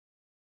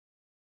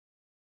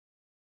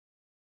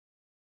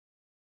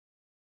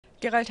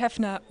Gerald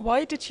Häfner,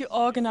 why did you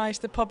organise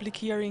the public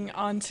hearing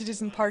on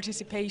citizen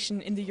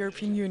participation in the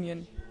European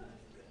Union?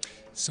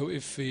 So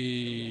if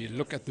we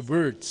look at the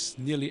words,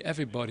 nearly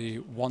everybody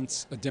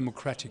wants a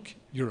democratic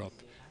Europe.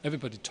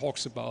 Everybody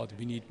talks about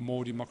we need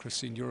more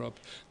democracy in Europe.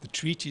 The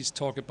treaties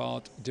talk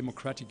about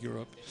democratic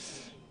Europe.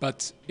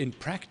 But in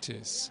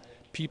practice,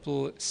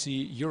 people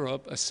see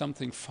Europe as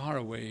something far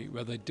away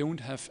where they don't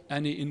have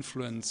any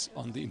influence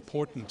on the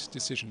important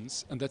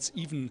decisions. And that's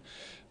even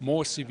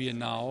more severe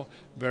now,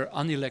 where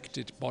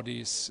unelected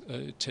bodies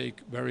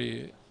take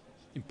very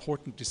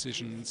important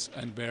decisions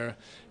and where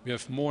we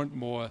have more and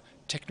more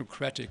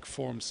technocratic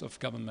forms of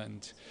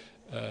government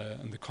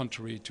on the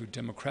contrary to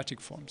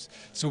democratic forms.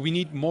 So we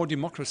need more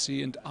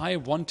democracy, and I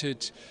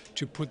wanted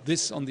to put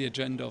this on the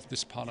agenda of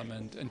this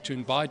parliament and to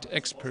invite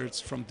experts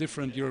from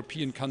different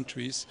European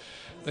countries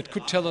that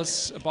could tell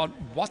us about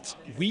what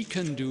we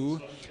can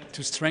do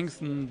to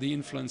strengthen the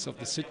influence of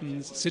the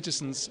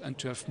citizens and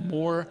to have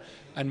more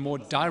and more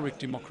direct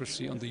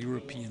democracy on the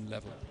European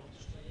level.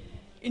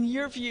 In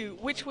your view,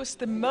 which was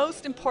the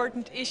most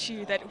important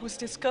issue that was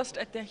discussed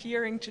at the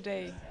hearing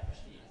today?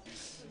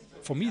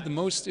 For me, the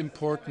most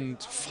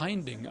important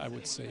finding, I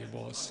would say,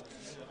 was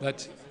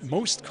that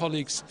most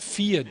colleagues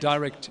fear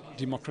direct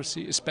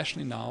democracy,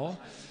 especially now.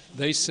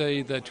 They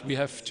say that we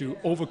have to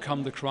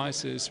overcome the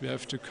crisis, we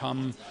have to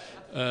come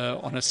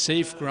on a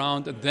safe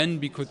ground, and then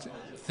we could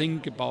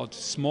think about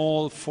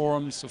small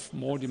forms of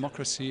more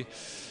democracy.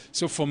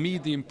 So for me,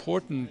 the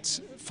important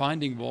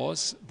finding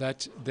was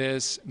that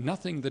there's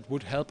nothing that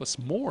would help us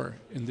more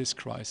in this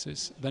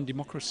crisis than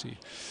democracy.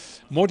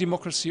 More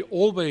democracy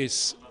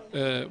always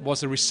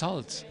was a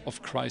result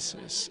of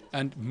crisis,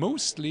 and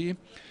mostly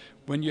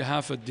when you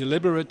have a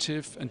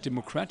deliberative and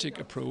democratic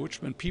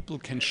approach, when people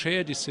can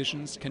share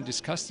decisions, can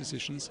discuss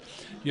decisions,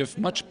 you have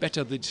much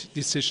better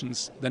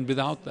decisions than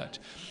without that.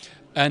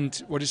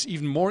 And what is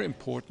even more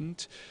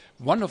important,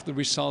 one of the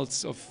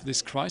results of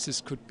this crisis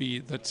could be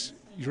that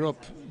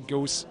Europe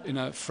goes in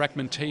a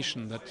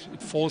fragmentation, that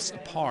it falls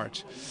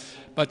apart.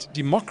 But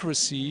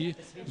democracy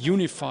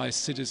unifies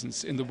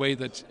citizens in the way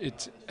that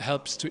it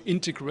helps to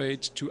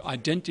integrate, to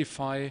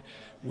identify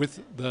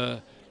with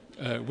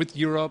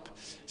Europe.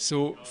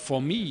 So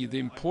for me, the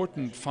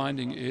important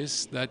finding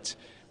is that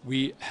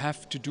we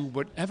have to do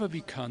whatever we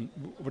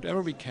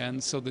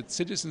can so that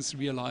citizens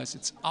realize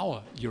it's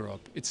our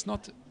Europe. It's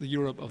not the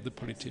Europe of the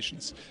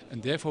politicians.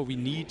 And therefore we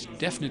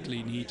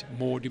definitely need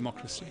more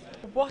democracy.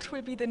 What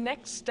will be the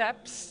next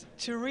steps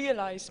to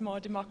realize more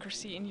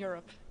democracy in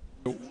Europe?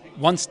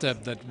 One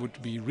step that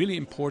would be really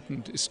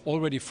important is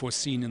already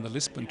foreseen in the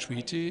Lisbon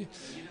Treaty.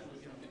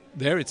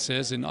 There it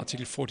says in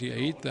Article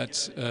 48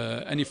 that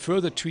any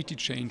further treaty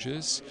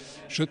changes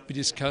should be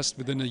discussed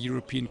within a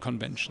European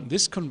Convention.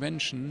 This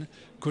convention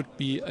could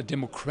be a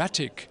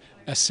democratic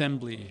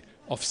assembly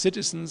of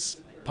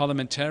citizens,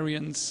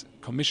 parliamentarians,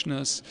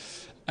 commissioners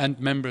and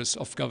members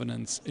of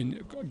governments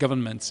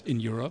in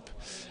Europe.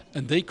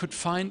 And they could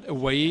find a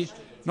way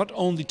not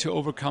only to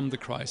overcome the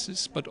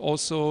crisis, but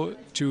also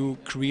to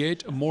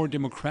create a more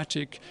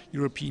democratic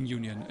European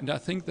Union. And I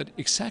think that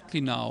exactly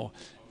now,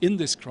 in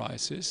this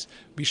crisis,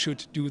 we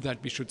should do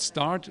that. We should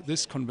start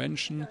this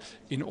convention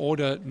in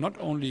order not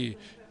only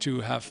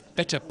to have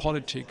better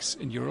politics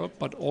in Europe,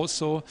 but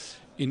also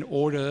in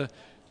order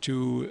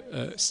to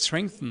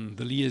strengthen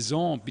the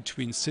liaison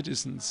between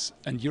citizens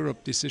and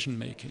Europe decision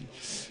making.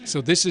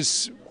 So this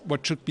is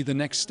what should be the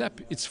next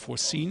step. It's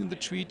foreseen in the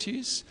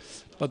treaties,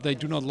 but they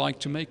do not like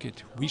to make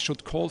it. We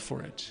should call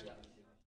for it.